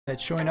that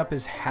showing up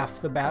is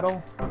half the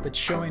battle, but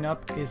showing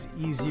up is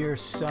easier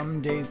some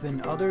days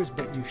than others,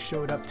 but you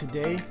showed up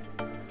today,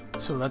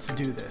 so let's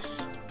do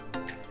this.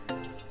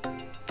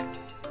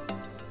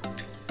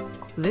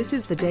 This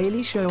is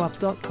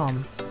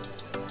theDailyShowUp.com,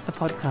 a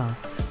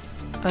podcast,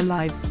 a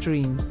live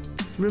stream,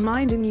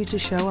 reminding you to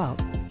show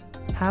up,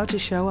 how to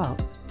show up,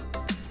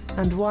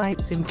 and why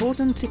it's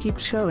important to keep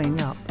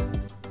showing up.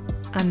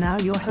 And now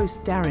your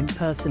host, Darren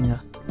Persinger.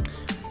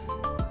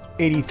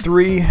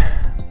 83,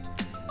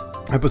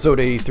 episode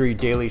 83,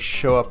 Daily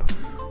Show Up.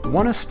 We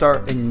want to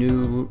start a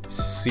new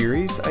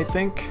series, I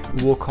think.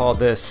 We'll call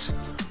this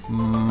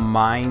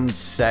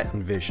Mindset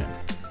and Vision.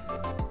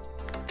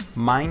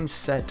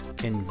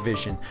 Mindset and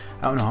Vision.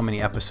 I don't know how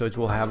many episodes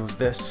we'll have of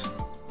this,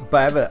 but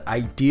I have an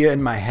idea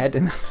in my head,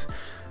 and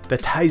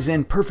that ties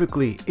in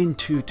perfectly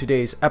into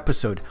today's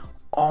episode,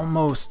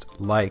 almost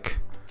like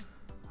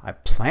I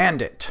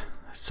planned it.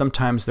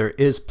 Sometimes there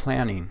is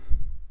planning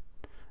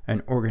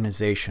and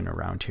organization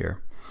around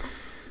here.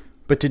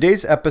 But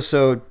today's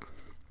episode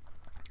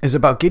is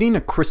about getting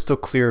a crystal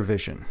clear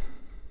vision.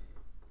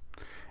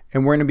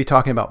 And we're going to be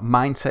talking about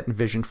mindset and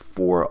vision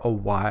for a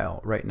while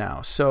right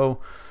now.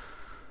 So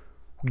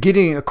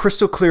getting a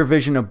crystal clear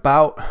vision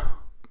about,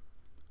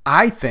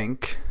 I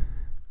think,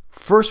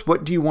 first,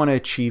 what do you want to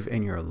achieve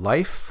in your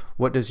life?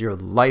 What does your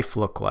life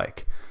look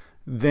like?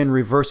 Then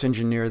reverse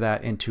engineer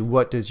that into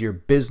what does your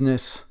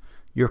business,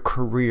 your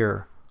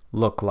career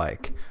look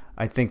like?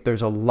 I think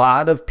there's a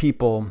lot of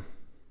people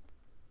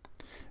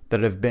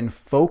that have been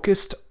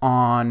focused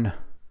on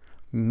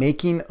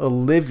making a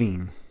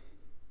living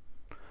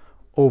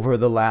over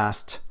the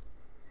last,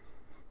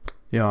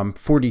 I'm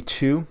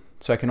 42,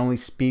 so I can only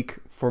speak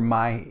for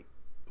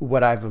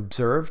what I've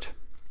observed.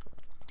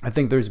 I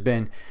think there's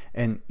been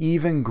an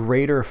even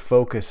greater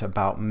focus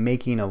about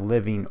making a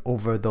living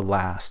over the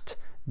last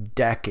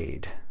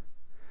decade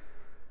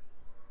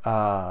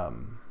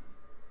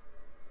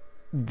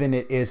than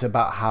it is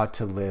about how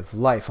to live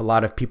life. A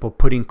lot of people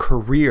putting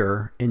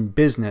career in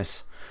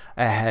business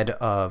ahead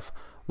of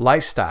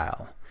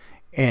lifestyle.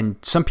 And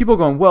some people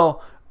going,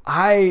 well,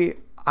 I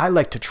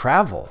like to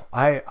travel.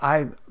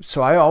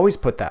 So I always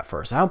put that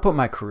first. I don't put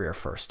my career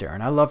first,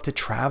 Darren. I love to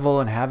travel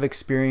and have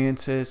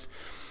experiences.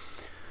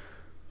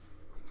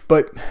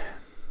 But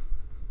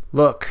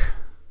look,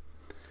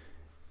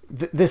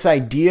 this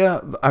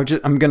idea,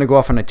 I'm going to go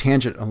off on a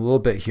tangent a little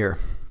bit here.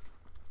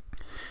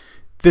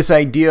 This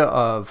idea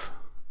of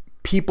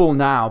people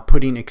now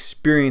putting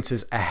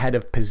experiences ahead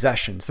of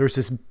possessions. There's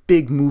this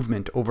big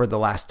movement over the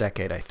last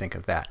decade, I think,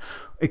 of that.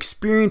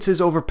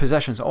 Experiences over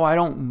possessions. Oh, I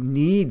don't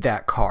need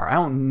that car. I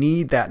don't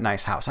need that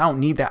nice house. I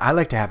don't need that. I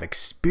like to have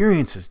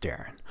experiences,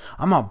 Darren.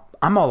 I'm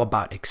all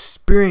about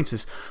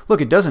experiences. Look,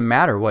 it doesn't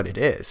matter what it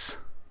is.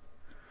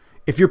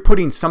 If you're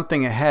putting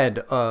something ahead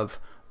of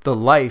the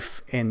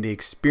life and the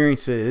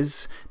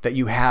experiences that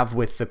you have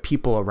with the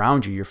people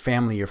around you, your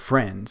family, your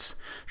friends,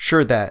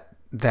 sure, that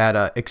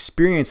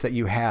experience that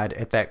you had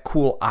at that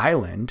cool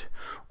island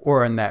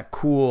or in that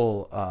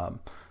cool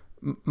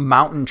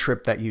mountain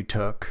trip that you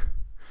took,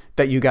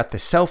 that you got the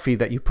selfie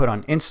that you put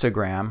on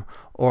Instagram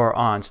or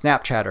on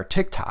Snapchat or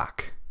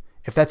TikTok,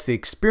 if that's the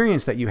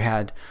experience that you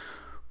had,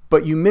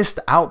 but you missed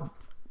out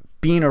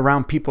being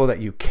around people that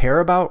you care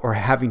about or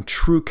having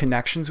true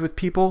connections with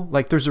people,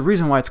 like there's a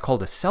reason why it's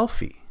called a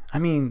selfie. I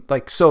mean,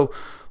 so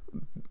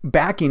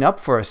backing up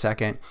for a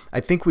second, I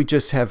think we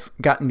just have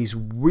gotten these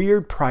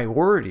weird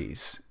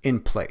priorities in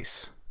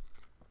place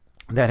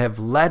that have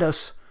led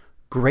us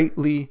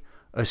greatly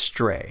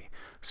astray.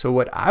 So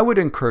what I would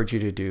encourage you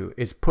to do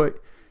is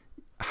put,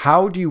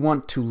 how do you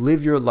want to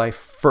live your life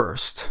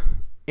first?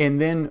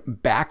 And then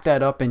back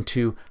that up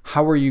into,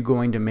 how are you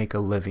going to make a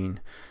living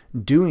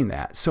doing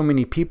that? So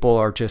many people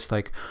are just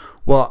like,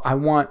 well, I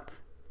want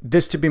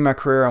this to be my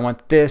career. I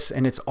want this.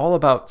 And it's all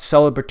about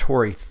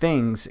celebratory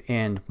things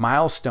and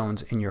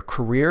milestones in your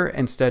career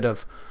instead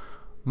of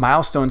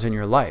milestones in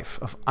your life.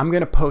 I'm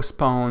going to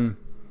postpone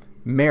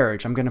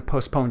marriage. I'm going to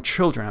postpone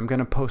children. I'm going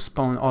to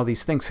postpone all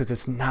these things because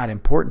it's not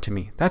important to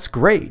me. That's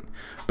great.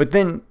 But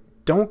then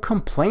don't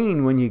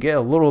complain when you get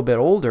a little bit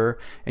older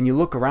and you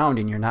look around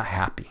and you're not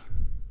happy.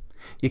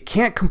 You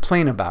can't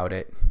complain about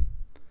it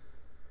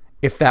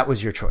if that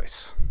was your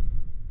choice.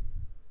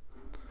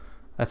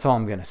 That's all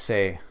I'm going to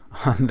say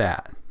on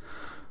that.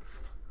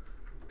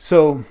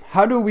 So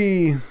how do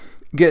we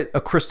get a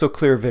crystal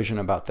clear vision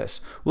about this?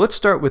 Well, let's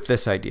start with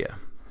this idea.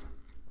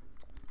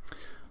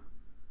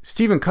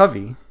 Stephen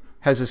Covey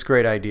has this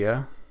great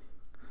idea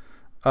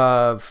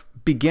of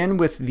begin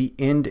with the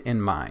end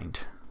in mind.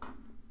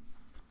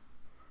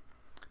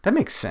 That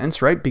makes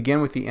sense, right?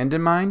 Begin with the end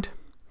in mind.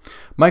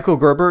 Michael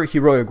Gerber, he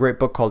wrote a great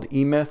book called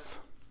E-Myth.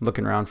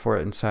 Looking around for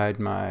it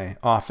inside my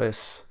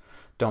office.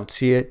 Don't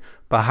see it,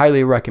 but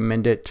highly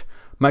recommend it.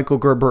 Michael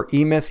Gerber,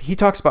 E-Myth, he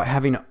talks about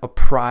having a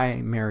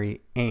primary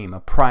aim.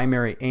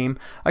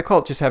 I call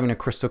it just having a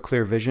crystal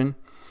clear vision.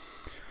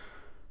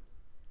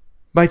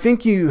 But I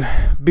think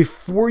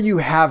before you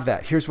have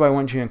that, here's what I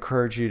want to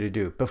encourage you to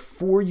do.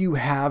 Before you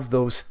have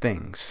those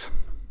things,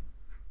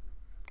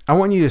 I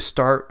want you to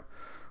start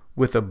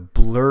with a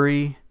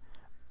blurry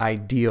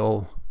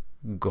ideal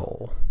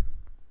goal.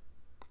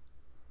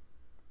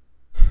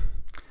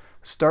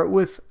 Start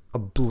with a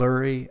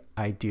blurry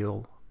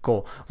ideal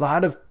goal. A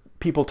lot of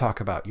people talk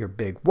about your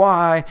big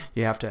why.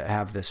 You have to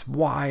have this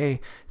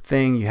why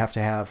thing. You have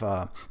to have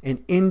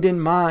an end in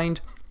mind.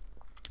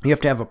 You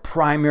have to have a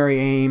primary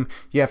aim.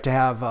 You have to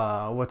have,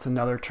 what's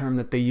another term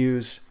that they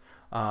use?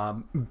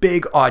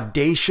 Big,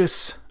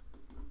 audacious,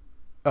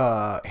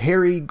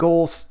 hairy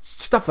goals,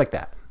 stuff like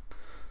that.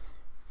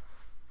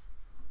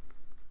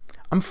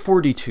 I'm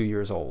 42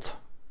 years old.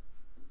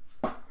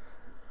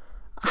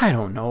 I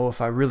don't know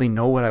if I really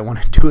know what I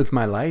want to do with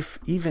my life,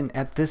 even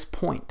at this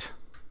point.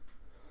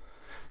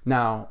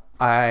 Now,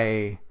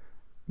 I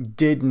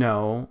did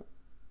know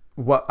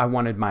what I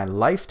wanted my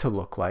life to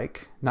look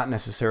like, not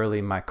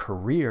necessarily my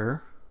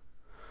career,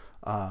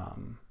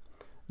 not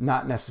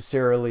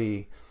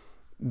necessarily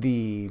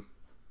the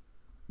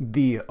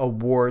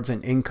awards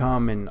and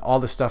income and all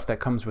the stuff that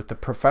comes with the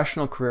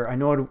professional career.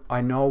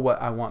 I know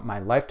what I want my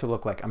life to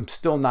look like. I'm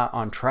still not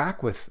on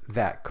track with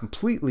that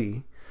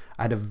completely.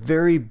 I had a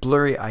very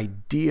blurry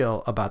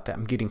ideal about that.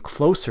 I'm getting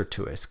closer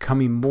to it. It's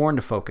coming more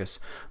into focus.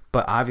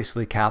 But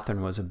obviously,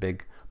 Catherine was a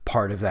big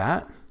part of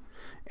that.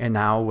 And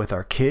now with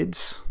our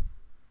kids,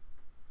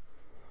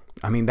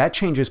 I mean, that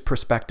changes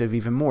perspective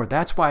even more.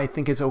 That's why I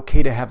think it's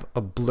okay to have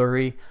a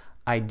blurry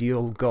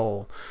ideal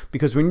goal.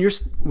 Because when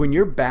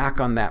you're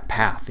back on that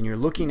path and you're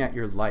looking at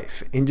your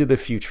life into the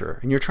future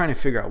and you're trying to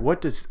figure out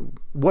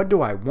what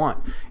do I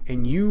want,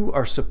 and you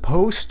are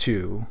supposed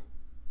to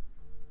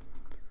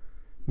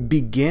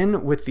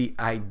begin with the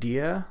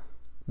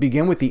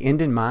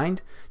end in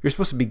mind. You're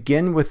supposed to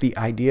begin with the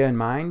idea in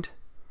mind.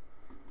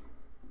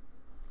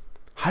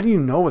 How do you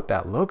know what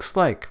that looks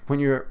like when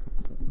you're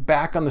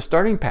back on the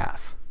starting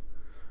path?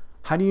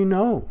 How do you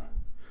know?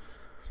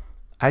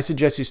 I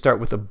suggest you start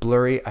with a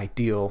blurry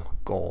ideal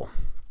goal.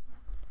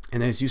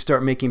 And as you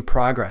start making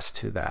progress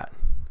to that,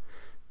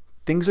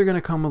 things are going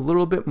to come a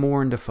little bit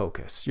more into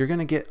focus. You're going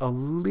to get a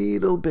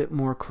little bit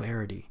more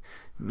clarity.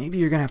 Maybe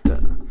you're going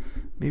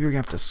to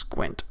have to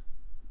squint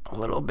a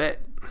little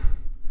bit.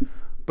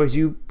 But as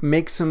you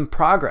make some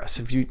progress,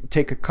 if you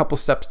take a couple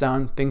steps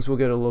down, things will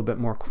get a little bit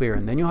more clear.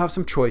 And then you'll have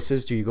some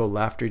choices. Do you go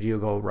left or do you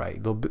go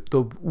right?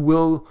 There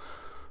will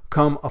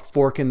come a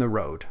fork in the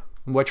road.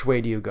 Which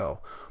way do you go?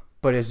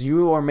 But as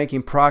you are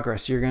making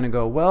progress, you're going to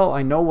go, well,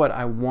 I know what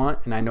I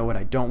want and I know what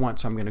I don't want,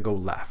 so I'm going to go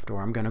left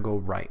or I'm going to go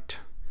right.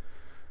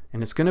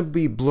 And it's going to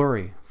be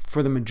blurry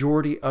for the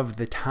majority of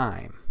the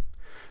time.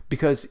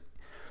 Because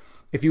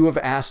if you have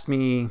asked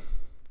me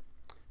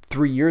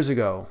 3 years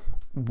ago,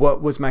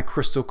 what was my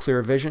crystal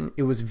clear vision?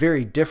 It was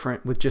very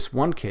different with just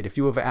one kid. If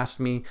you have asked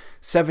me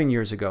 7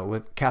 years ago,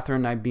 with Catherine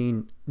and I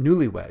being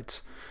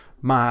newlyweds,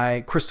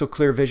 my crystal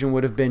clear vision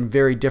would have been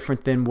very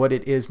different than what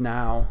it is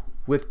now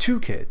with 2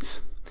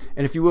 kids.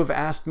 And if you have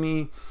asked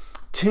me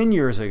 10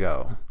 years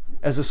ago,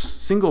 as a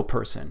single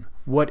person,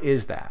 what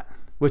is that?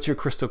 What's your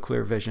crystal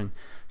clear vision?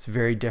 It's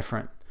very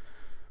different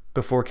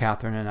before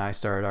Catherine and I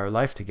started our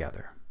life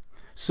together.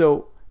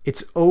 So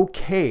it's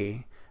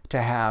okay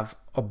to have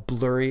a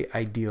blurry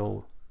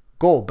ideal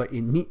goal, but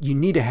you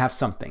need to have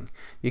something.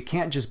 You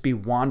can't just be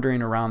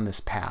wandering around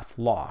this path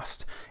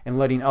lost and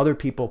letting other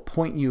people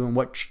point you in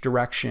which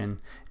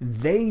direction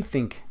they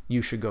think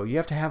you should go. You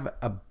have to have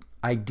an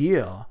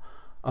idea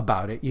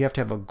about it. You have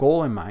to have a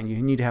goal in mind.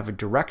 You need to have a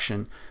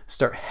direction.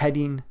 Start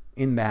heading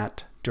in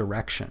that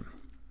direction.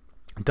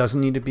 It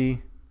doesn't need to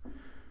be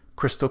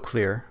crystal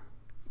clear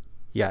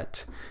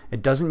yet.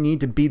 It doesn't need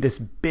to be this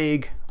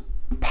big,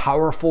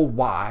 powerful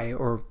why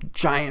or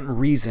giant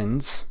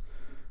reasons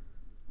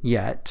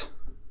yet.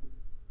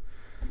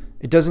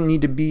 It doesn't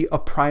need to be a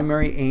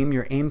primary aim.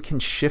 Your aim can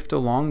shift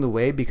along the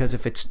way, because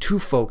if it's too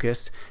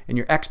focused and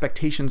your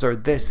expectations are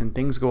this and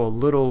things go a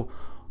little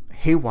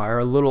haywire,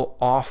 a little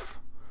off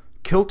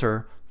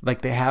kilter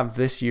like they have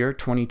this year,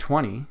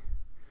 2020,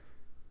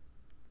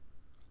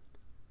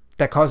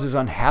 that causes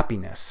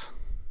unhappiness.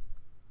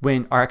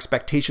 When our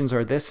expectations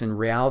are this and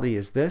reality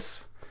is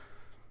this,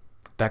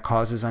 that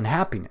causes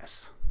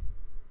unhappiness.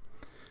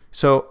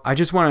 So I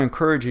just want to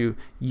encourage you,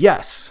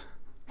 yes,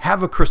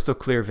 have a crystal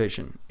clear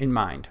vision in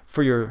mind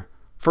for your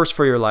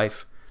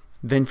life,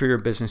 then for your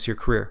business, your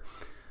career.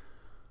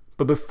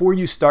 But before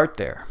you start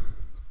there,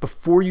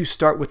 before you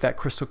start with that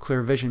crystal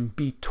clear vision,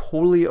 be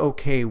totally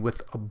okay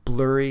with a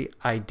blurry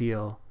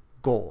ideal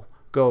goal.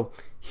 Go,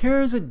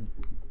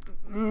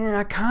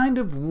 I kind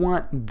of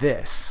want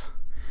this.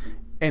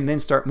 And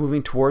then start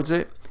moving towards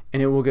it,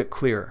 and it will get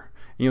clearer.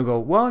 And you'll go,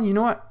 well, you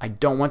know what? I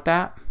don't want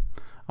that.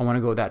 I want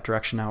to go that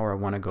direction now, or I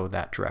want to go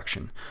that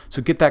direction.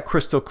 So get that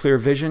crystal clear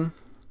vision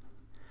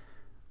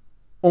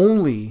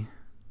only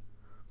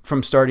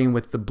from starting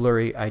with the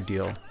blurry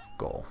ideal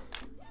goal.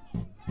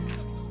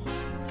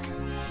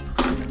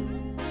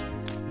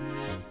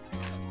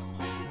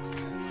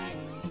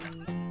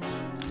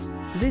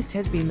 This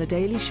has been The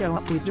Daily Show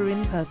Up with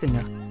Doreen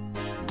Persinger.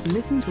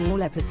 Listen to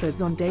all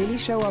episodes on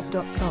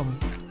dailyshowup.com.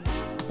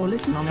 Or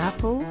listen on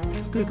Apple,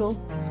 Google,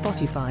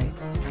 Spotify.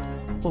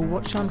 Or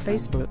watch on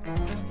Facebook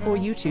or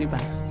YouTube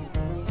at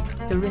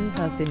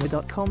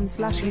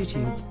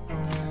darinpersinger.com/YouTube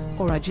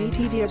or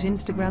IGTV at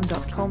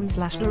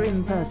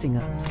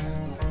instagram.com/darinpersinger.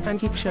 And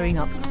keep showing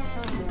up.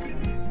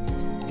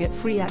 Get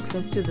free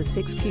access to the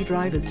 6 key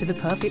drivers to the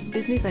perfect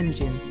business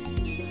engine.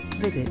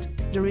 Visit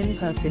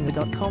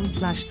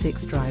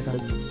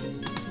darinpersinger.com/6drivers.